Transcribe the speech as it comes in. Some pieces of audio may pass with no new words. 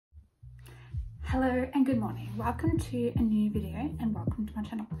Hello and good morning. Welcome to a new video and welcome to my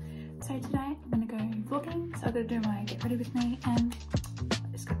channel. So today I'm going to go vlogging, so I'm going to do my get ready with me and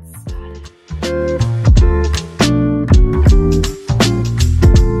let's get started.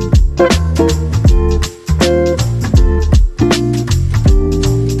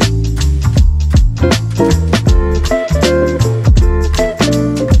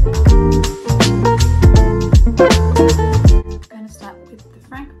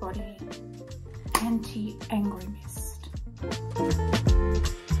 Angry mist.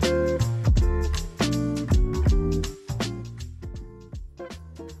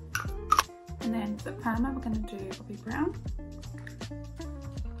 And then for the primer we're going to do Bobby Brown.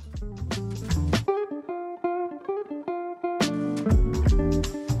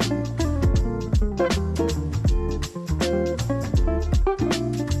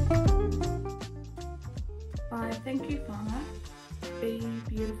 By Thank You Farmer, Be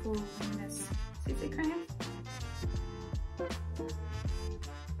Beautiful Luminous CC Cream.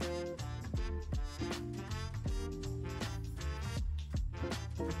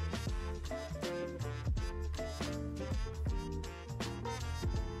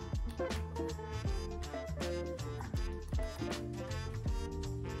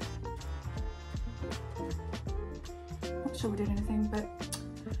 Not sure we did anything, but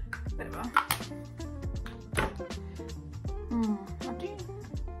whatever. I'll do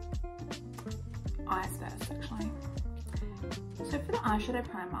eyes first actually. So for the eyeshadow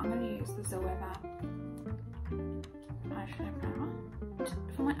primer, I'm going to use the grwm eyeshadow primer.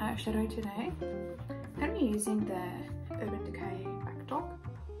 For my eyeshadow today, I'm going to be using the Urban Decay Backdrop.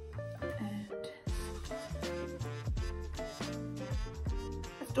 And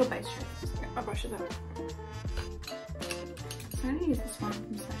let's do a base shade. Let's get my brushes out. So I'm going to use this one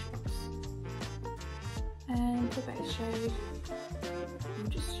from Smashbox. And for base shade, we'll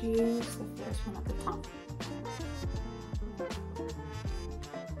just use the first one at the top.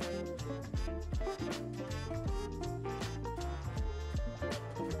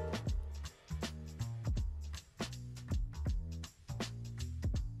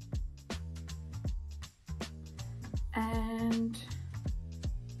 And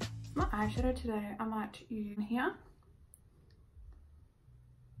my eyeshadow today, I might use here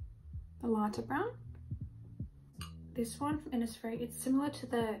the lighter brown. This one from Innisfree, it's similar to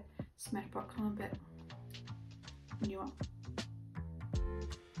the Smashbox one, but newer.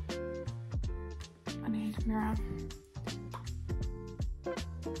 I need a mirror.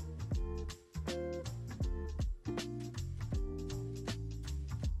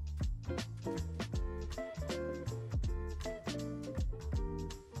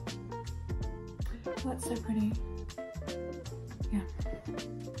 Oh, that's so pretty. Yeah.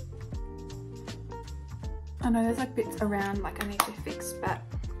 I know there's like bits around like I need to fix, but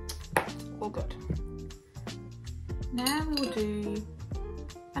all good. Now we will do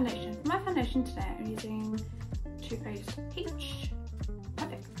foundation. For my foundation today, I'm using Too Faced Peach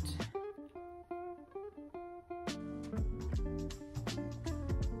Perfect.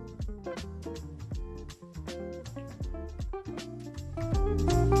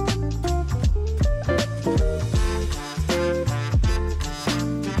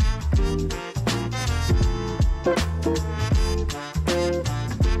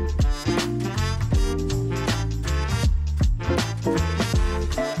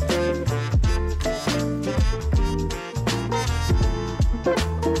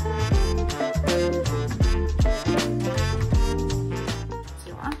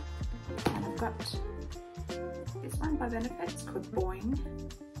 This one by Benefit, it's called Boing.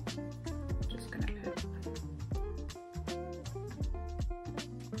 Just gonna put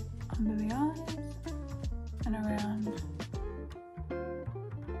under the eyes and around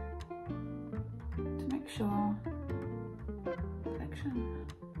to make sure perfection.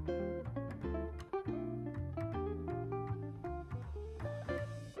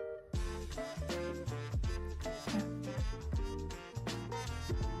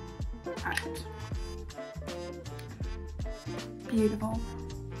 Alright. Beautiful.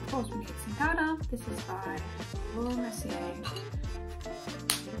 Of course we need some powder. This is by Mercier.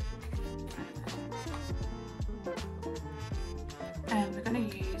 And we're going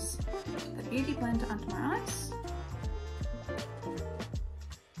to use the Beauty Blender under my eyes.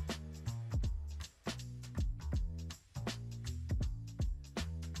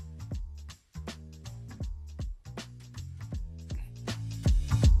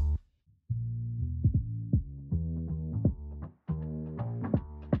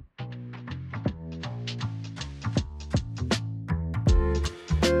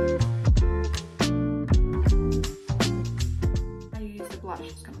 blush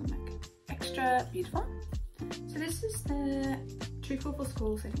is going to make extra beautiful. So this is the Too Cool for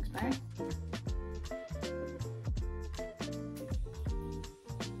School setting spray.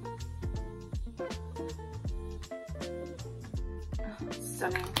 Oh,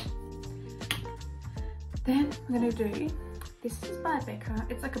 stunning. Then we're gonna do, this is by Becca.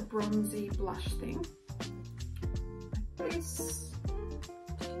 It's like a bronzy blush thing. Like this.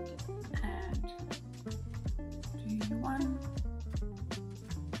 And do one.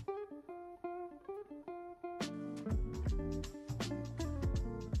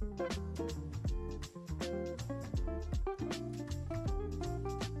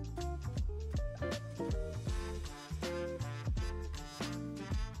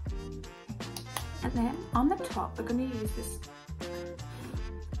 And then on the top, we're going to use this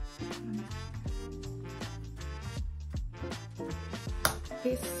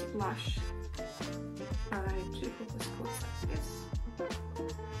blush by Too Cool for School, like this.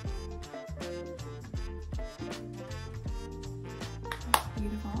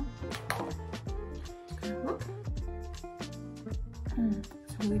 Beautiful. It's going to look.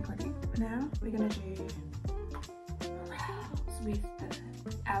 It's really pretty. Now we're going to do brows with the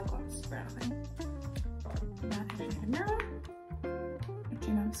hourglass brow thing.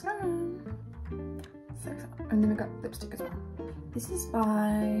 Mirror, mascara, and then we've got lipstick as well. This is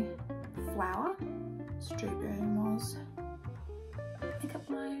by Flower, Strawberry Moss makeup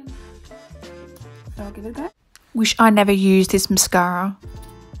line. So I'll give it a go. Wish I never used this mascara.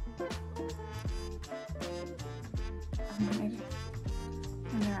 And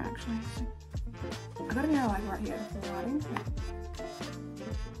they're actually, I got a mirror like right here for lighting.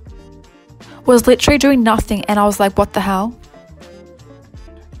 Was literally doing nothing and I was like, what the hell?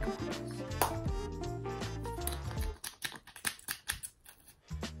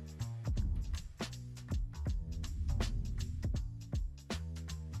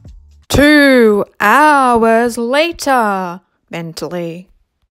 Two hours later, mentally.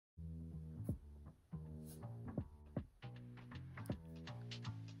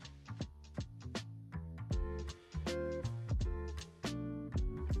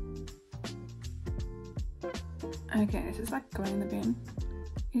 Okay, this is like going in the bin.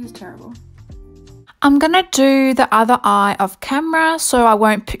 It is terrible. I'm gonna do the other eye off camera so I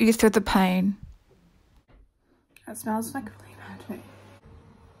won't put you through the pain. That smells like really bad to me.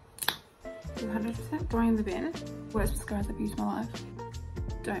 100% going in the bin. Worst mascaras I've used in my life.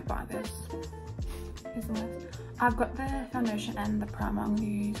 Don't buy this. Here's the list. I've got the foundation and the primer I'm gonna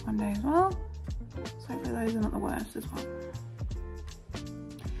use one day as well. So hopefully those are not the worst as well.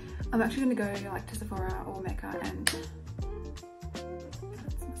 I'm actually going to go like to Sephora or Mecca and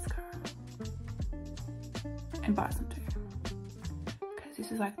mascara and buy some too, because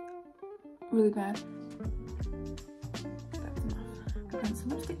this is like really bad. That's enough. And some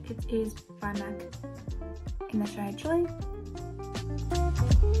lipstick. It is by MAC in the shade Chili.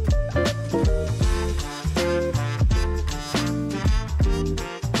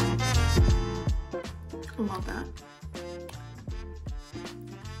 Love that.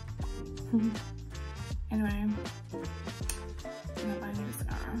 Anyway, I'm gonna buy a new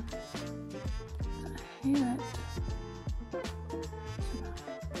mascara. So I hate it.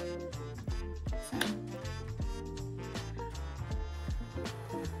 So,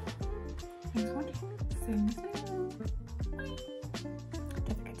 thanks for watching. See you next week.